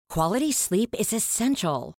Quality sleep is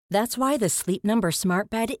essential. That's why the Sleep Number Smart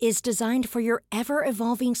Bed is designed for your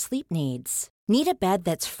ever-evolving sleep needs. Need a bed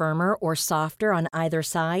that's firmer or softer on either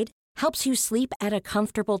side? Helps you sleep at a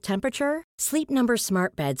comfortable temperature? Sleep Number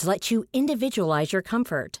Smart Beds let you individualize your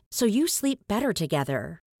comfort, so you sleep better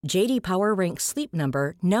together. J.D. Power ranks Sleep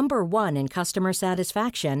Number number 1 in customer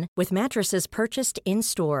satisfaction with mattresses purchased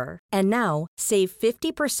in-store. And now, save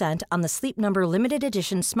 50% on the Sleep Number Limited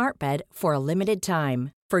Edition Smart Bed for a limited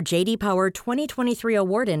time. For J.D. Power 2023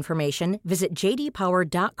 award information, visit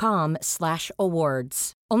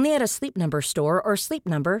jdpower.com/awards. Only at a Sleep Number store or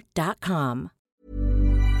sleepnumber.com.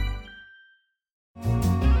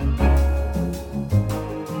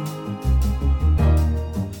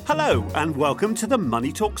 Hello and welcome to the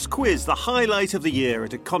Money Talks quiz, the highlight of the year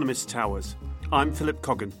at Economist Towers. I'm Philip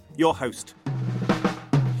Coggan, your host.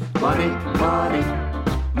 Money, money,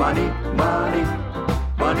 money, money,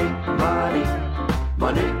 money, money,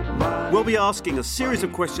 money, money. We'll be asking a series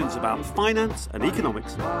of questions about finance and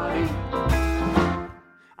economics.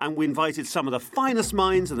 And we invited some of the finest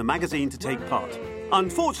minds in the magazine to take part.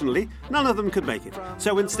 Unfortunately, none of them could make it.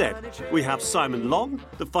 So instead, we have Simon Long,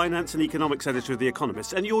 the finance and economics editor of The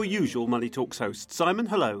Economist, and your usual Money Talks host. Simon,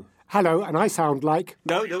 hello. Hello, and I sound like...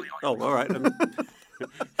 No. Oh, all right. We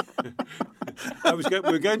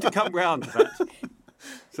were going to come round to that.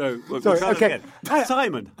 So we'll try that again.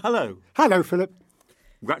 Simon, hello. Hello, Philip.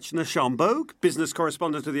 Rachna Shambogue, business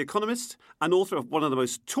correspondent of The Economist and author of one of the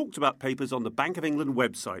most talked about papers on the Bank of England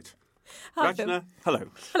website. Hi, Rachna,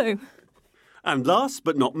 hello. Hello. And last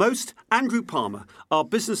but not most, Andrew Palmer, our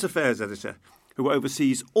business affairs editor, who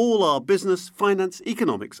oversees all our business, finance,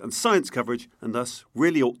 economics and science coverage and thus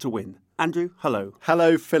really ought to win. Andrew, hello.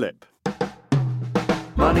 Hello, Philip.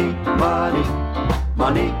 Money, money,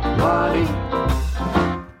 money, money.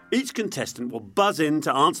 Each contestant will buzz in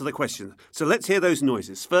to answer the question. So let's hear those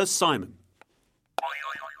noises. First, Simon.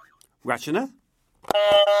 Rachna.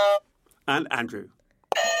 And Andrew.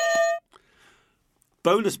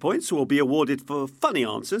 Bonus points will be awarded for funny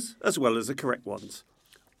answers as well as the correct ones.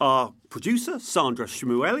 Our producer, Sandra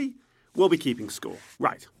Shmueli, will be keeping score.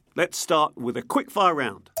 Right, let's start with a quick-fire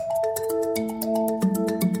round.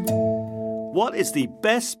 What is the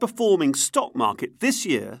best performing stock market this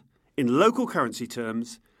year in local currency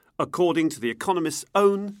terms, according to The Economist's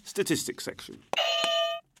own statistics section?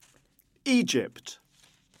 Egypt.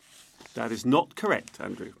 That is not correct,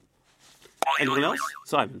 Andrew. Anyone else?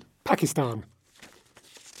 Simon. Pakistan.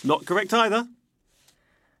 Not correct either.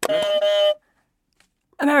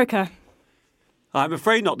 America. I'm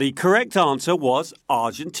afraid not. The correct answer was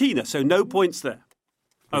Argentina, so no points there.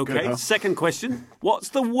 OK, second question. What's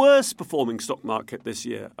the worst performing stock market this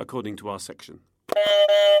year, according to our section?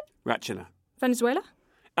 Rachna. Venezuela.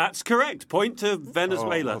 That's correct. Point to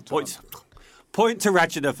Venezuela. Point to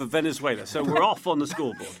Rachna for Venezuela. So we're off on the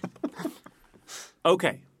scoreboard.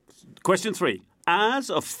 OK, question 3. As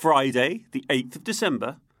of Friday, the 8th of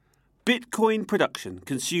December, Bitcoin production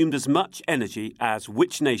consumed as much energy as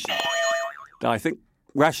which nation? I think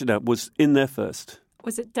Rachna was in there first.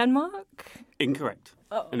 Was it Denmark? Incorrect.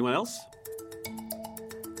 Oh. Anyone else?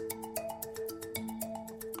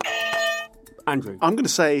 Andrew. I'm going to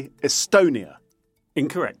say Estonia.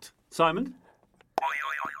 Incorrect. Simon?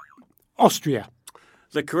 Austria.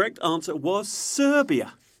 The correct answer was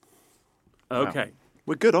Serbia. OK. Wow.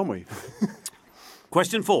 We're good, aren't we?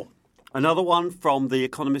 Question 4. Another one from The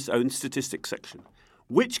Economist's own statistics section.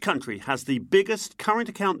 Which country has the biggest current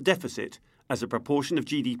account deficit as a proportion of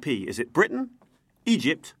GDP? Is it Britain,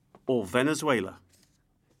 Egypt, or Venezuela?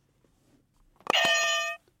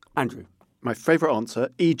 Andrew. My favourite answer,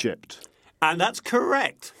 Egypt. And that's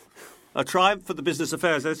correct. A triumph for the business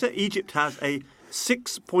affairs editor. Egypt has a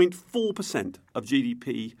 6.4% of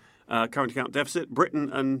GDP current account deficit.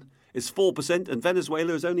 Britain is 4%, and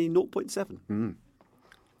Venezuela is only 0.7%. Mm.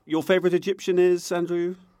 Your favourite Egyptian is,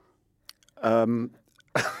 Andrew?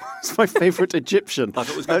 It's my favourite Egyptian. I thought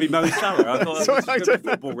it was going to be Mo Salah. I thought Sorry, it was going to be a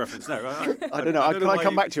football reference. No, I don't know. Can I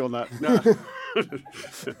come back to you on that? No.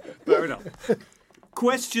 Fair enough.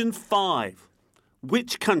 Question 5.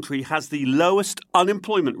 Which country has the lowest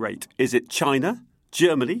unemployment rate? Is it China,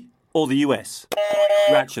 Germany, or the US?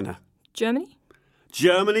 Rachna. Germany.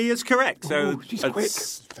 Germany is correct. So she's quick.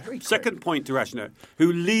 Very quick. Second point to Rachna,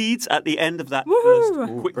 who leads at the end of that Woo! first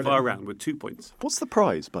quick-fire round with 2 points. What's the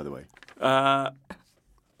prize, by the way? The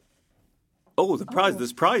prize.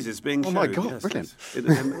 There's prizes being shown. Oh, my God, brilliant. In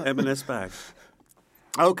an M&S bag.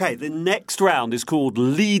 OK, the next round is called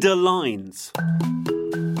Leader Lines.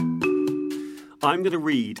 I'm going to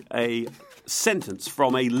read a sentence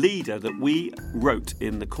from a leader that we wrote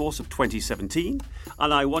in the course of 2017,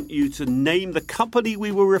 and I want you to name the company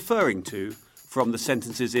we were referring to from the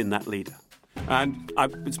sentences in that leader. And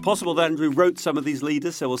it's possible that Andrew wrote some of these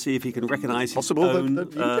leaders, so we'll see if he can recognise his own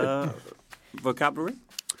vocabulary.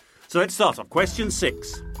 So let's start off. Question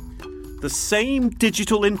 6. The same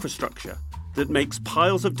digital infrastructure that makes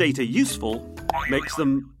piles of data useful makes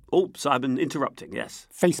them... Oh, Simon interrupting, yes.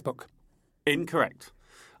 Facebook. Incorrect.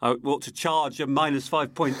 I ought to charge a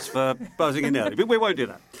 -5 points for buzzing in early, but we won't do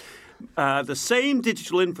that. The same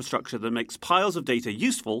digital infrastructure that makes piles of data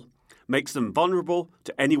useful makes them vulnerable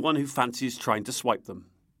to anyone who fancies trying to swipe them.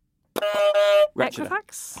 Ratchet.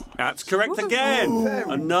 Equifax? That's correct again.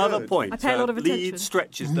 Another point. I pay a lot of attention. Lead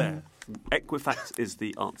stretches there. Equifax is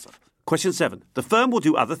the answer. Question 7. The firm will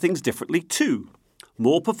do other things differently too.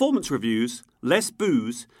 More performance reviews, less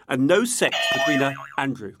booze, and no sex between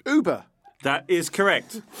Andrew. Uber. That is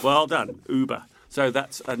correct. Well done, Uber. So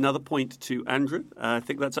that's another point to Andrew. I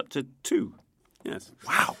think that's up to 2. Yes.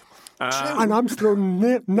 Wow. And I'm still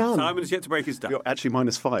none. Simon has yet to break his duck. You're actually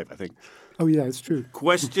 -5, I think. Oh, yeah, it's true.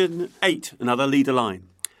 Question 8, another leader line.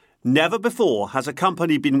 Never before has a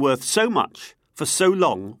company been worth so much for so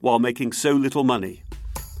long while making so little money.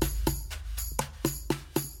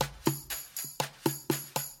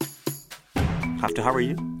 Have to hurry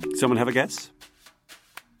you. Someone have a guess?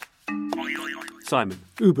 Simon.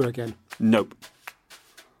 Uber again. Nope.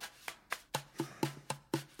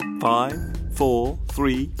 5, 4,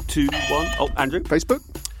 3, 2, 1. Oh, Andrew? Facebook?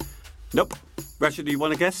 Nope. Rachel, do you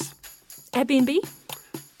want to guess? Airbnb?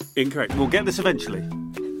 Incorrect. We'll get this eventually.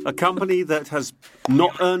 A company that has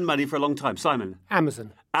not earned money for a long time. Simon?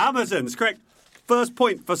 Amazon. Amazon's correct. First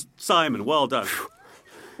point for Simon. Well done.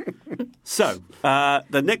 So,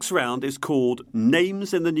 the next round is called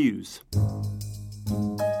Names in the News.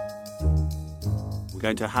 We're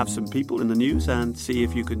going to have some people in the news and see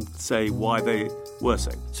if you can say why they were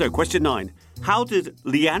so. So, question 9. How did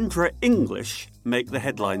Leandra English make the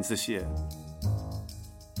headlines this year?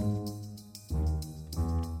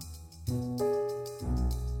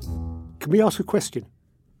 Can we ask a question?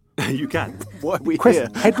 You can. Why are we here?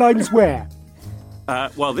 Headlines where?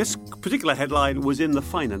 Well, this particular headline was in the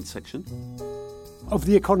finance section Of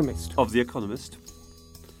The Economist. of The Economist.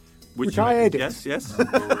 Which you I edit. Yes.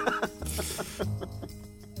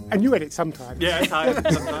 And you edit sometimes. Yes, I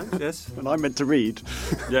sometimes, yes. And I'm meant to read.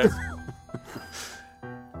 Yes.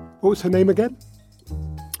 What was her name again?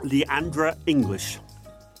 Leandra English.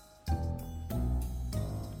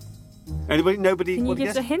 Anybody? Nobody? Can you want to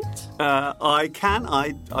give us guess? a hint? I can.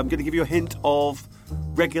 I'm going to give you a hint of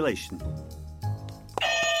regulation.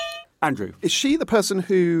 Andrew. Is she the person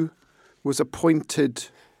who was appointed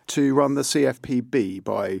to run the CFPB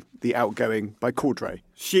by Caudray?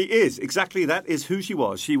 She is. Exactly that is who she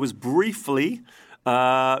was. She was briefly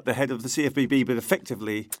the head of the CFPB, but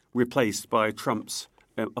effectively replaced by Trump's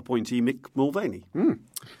appointee, Mick Mulvaney.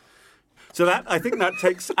 So I think that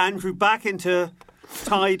takes Andrew back into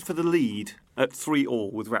tied for the lead at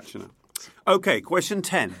 3-3 with Ratchner. OK, question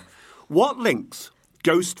 10. What links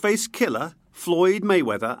Ghostface Killer, Floyd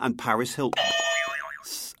Mayweather and Paris Hilton?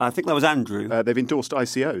 I think that was Andrew. They've endorsed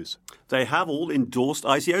ICOs. They have all endorsed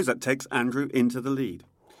ICOs. That takes Andrew into the lead.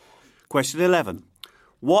 Question 11.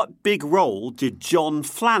 What big role did John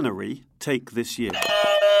Flannery take this year?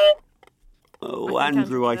 Oh,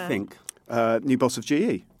 Andrew, I think. New boss of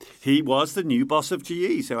GE. He was the new boss of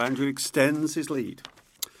GE, so Andrew extends his lead.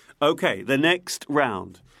 OK, the next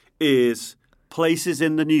round is places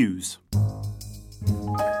in the news.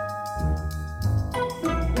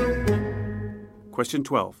 Question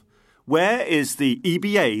 12. Where is the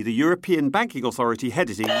EBA, the European Banking Authority,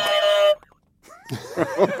 heading? I'd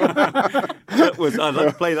like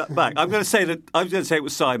to play that back. I'm going to say it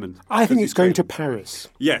was Simon. I think it's going to Paris.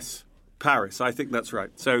 Yes, Paris. I think that's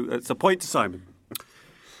right. So it's a point to Simon.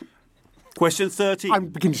 Question 13. I'm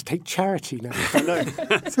beginning to take charity now. I know.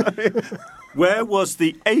 Where was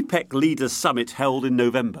the APEC Leaders Summit held in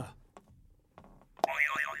November?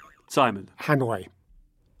 Simon. Hanoi.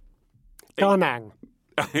 Da Nang.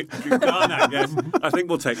 Da Nang, yes. I think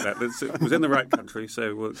we'll take that. It was in the right country,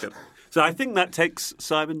 so we'll get it. So I think that takes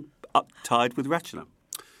Simon up tied with Ratchner.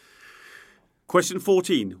 Question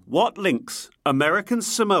 14. What links American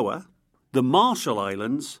Samoa, the Marshall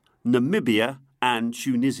Islands, Namibia and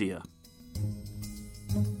Tunisia?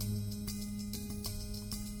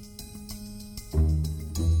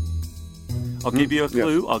 I'll give you a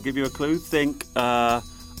clue. Yes. Think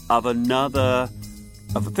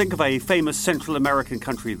think of a famous Central American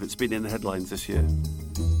country that's been in the headlines this year.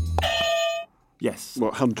 Yes.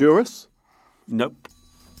 What, Honduras? Nope.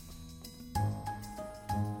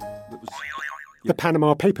 The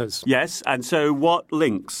Panama Papers. Yes, and so what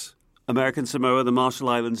links American Samoa, the Marshall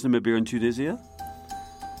Islands, Namibia and Tunisia?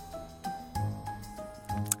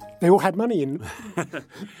 They all had money in.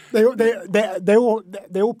 they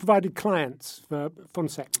all provided clients for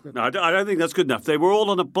Fonseca. No, I don't think that's good enough. They were all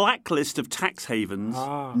on a blacklist of tax havens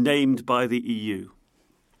named by the EU.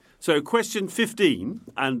 So question 15,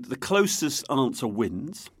 and the closest answer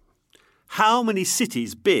wins. How many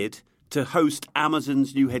cities bid to host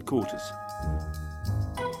Amazon's new headquarters?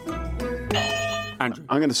 Andrew.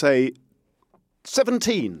 I'm going to say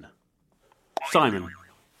 17. Simon.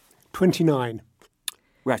 29.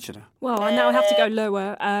 Ratcheter. Well, I now have to go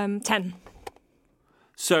lower. 10.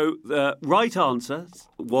 So the right answer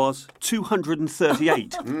was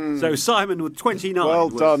 238. So Simon with 29. Well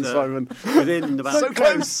was, done, Simon. Within about So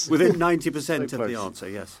close. Within 90% So of the close. answer,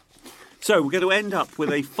 yes. So we're going to end up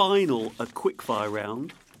with a final, quickfire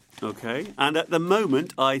round. Okay. And at the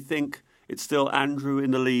moment, I think it's still Andrew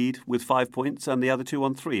in the lead with 5 points and the other two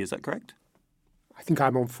on 3. Is that correct? I think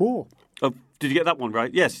I'm on 4. Oh, did you get that one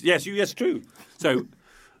right? Yes, true. So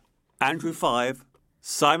Andrew 5,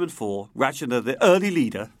 Simon 4, Ratcheter, the early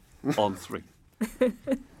leader, on 3.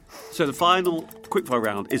 So the final quickfire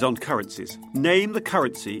round is on currencies. Name the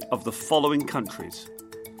currency of the following countries.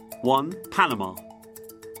 1, Panama.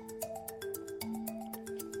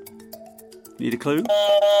 Need a clue?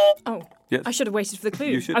 Oh, Yes. I should have waited for the clue.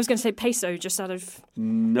 You should. I was going to say peso just out of...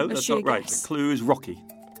 No, that's sheer not right. guess. The clue is Rocky.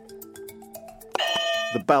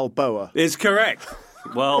 The Balboa. Is correct.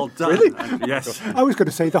 Well done. Really? Andrew. Yes. I was going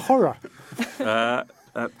to say the horror.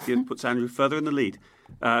 It puts Andrew further in the lead.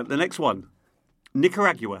 The next one,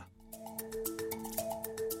 Nicaragua.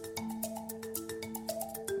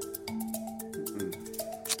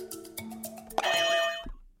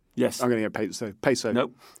 Yes. I'm going to get peso.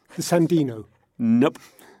 Nope. The Sandino. Nope.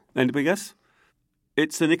 Anybody guess?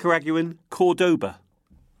 It's the Nicaraguan Cordoba.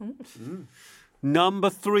 Number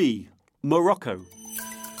 3, Morocco.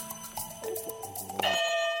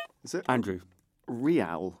 Is it Andrew.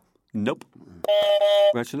 Real? Nope.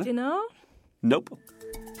 Rachel? Dinar? Nope.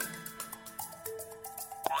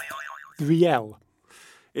 The Riel.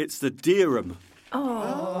 It's the dirham.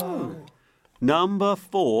 Oh. Number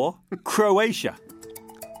 4, Croatia.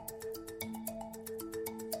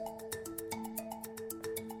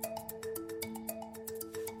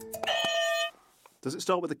 Does it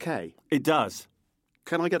start with a K? It does.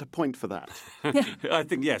 Can I get a point for that? I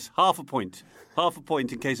think yes. Half a point. Half a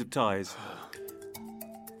point in case of ties.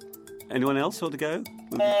 Anyone else want to go?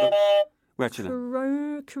 Ratcheter.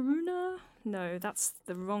 Karuna? No, that's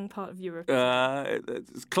the wrong part of Europe.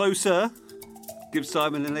 It's closer. Give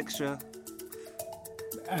Simon an extra.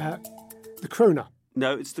 The Krona.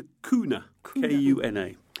 No, it's the Kuna.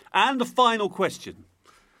 Kuna. And the final question.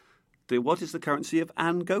 What is the currency of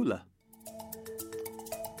Angola?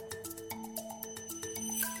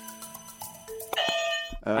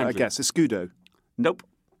 I Andrew. guess escudo. Nope.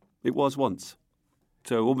 It was once.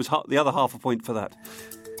 So almost the other half a point for that.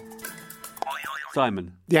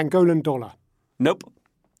 Simon. The Angolan dollar. Nope.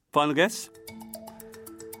 Final guess?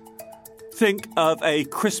 Think of a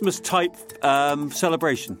Christmas-type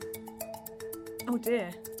celebration. Oh,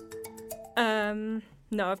 dear. No,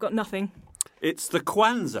 I've got nothing. It's the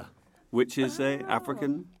Kwanzaa, which is a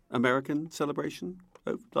African-American celebration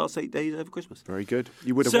of the last 8 days over Christmas. Very good.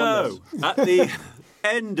 You would have won So, this. at the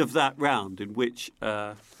end of that round, in which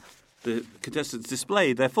the contestants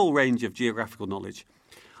displayed their full range of geographical knowledge,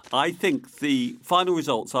 I think the final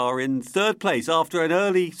results are in third place after an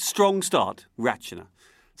early, strong start, Ratcheter.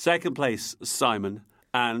 Second place, Simon.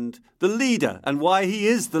 And the leader, and why he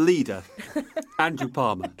is the leader, Andrew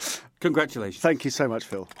Palmer. Congratulations. Thank you so much,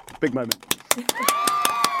 Phil. Big moment.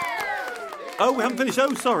 Oh, we haven't finished.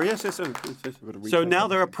 Oh, sorry. Yes. So now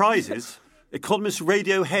there are prizes. Economist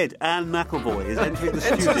radio head Anne McElvoy is entering the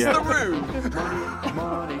studio.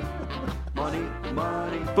 Money.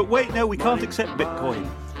 But wait, no, we can't accept Bitcoin.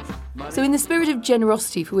 So in the spirit of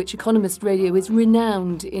generosity for which Economist Radio is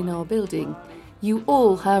renowned in our building, you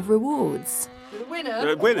all have rewards.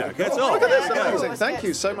 The winner gets off. Amazing. Thank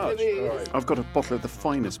you so much. I've got a bottle of the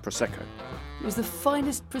finest Prosecco. It was the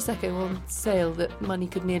finest Prosecco on sale that money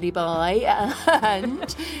could nearly buy,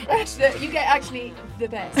 and you get actually the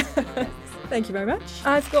best. Thank you very much.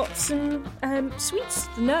 I've got some sweets,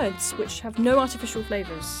 the Nerds, which have no artificial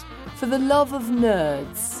flavours. For the love of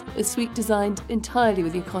nerds, a sweet designed entirely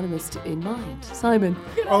with the Economist in mind. Simon.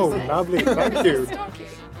 Oh, lovely. Thank you.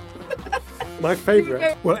 My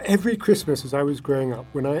favourite. Well, every Christmas as I was growing up,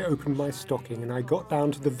 when I opened my stocking and I got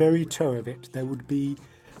down to the very toe of it, there would be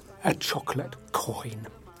a chocolate coin.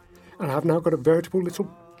 And I've now got a veritable little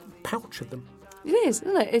pouch of them. It is,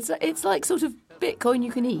 isn't it? It's like sort of Bitcoin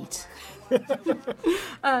you can eat.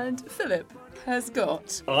 And Philip has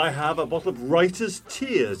got... I have a bottle of Writer's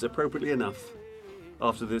Tears, appropriately enough,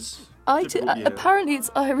 after this difficult year. Apparently it's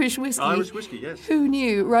Irish whiskey. Irish whiskey, yes. Who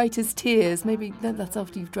knew? Writer's Tears. Maybe that's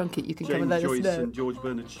after you've drunk it. You can come and let James us Joyce know. and George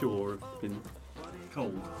Bernard Shaw have been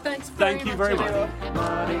cold. Thanks Thank you very much. everyone.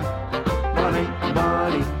 Money, money,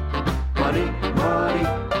 money, money, money,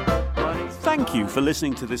 money. Thank you for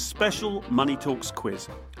listening to this special Money Talks quiz.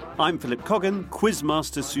 I'm Philip Coggan,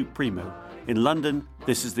 Quizmaster Supremo. In London,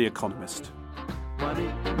 this is The Economist. Money,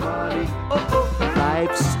 money,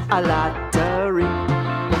 life's a lottery.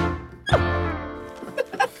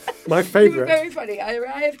 My You were favourite. very funny. I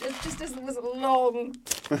arrived just as there was a long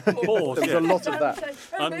Pause, There's a lot of that.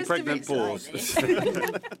 Unpregnant pause.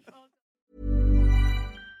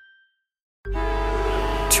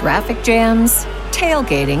 Traffic jams,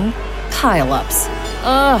 tailgating, pile-ups.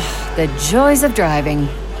 Ugh, the joys of driving.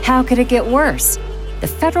 How could it get worse? The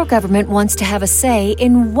federal government wants to have a say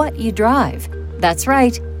in what you drive. That's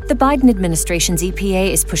right. The Biden administration's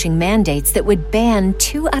EPA is pushing mandates that would ban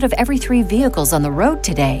 2 out of every 3 vehicles on the road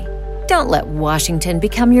today. Don't let Washington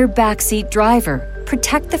become your backseat driver.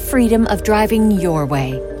 Protect the freedom of driving your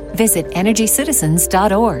way. Visit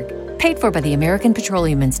EnergyCitizens.org. Paid for by the American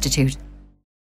Petroleum Institute.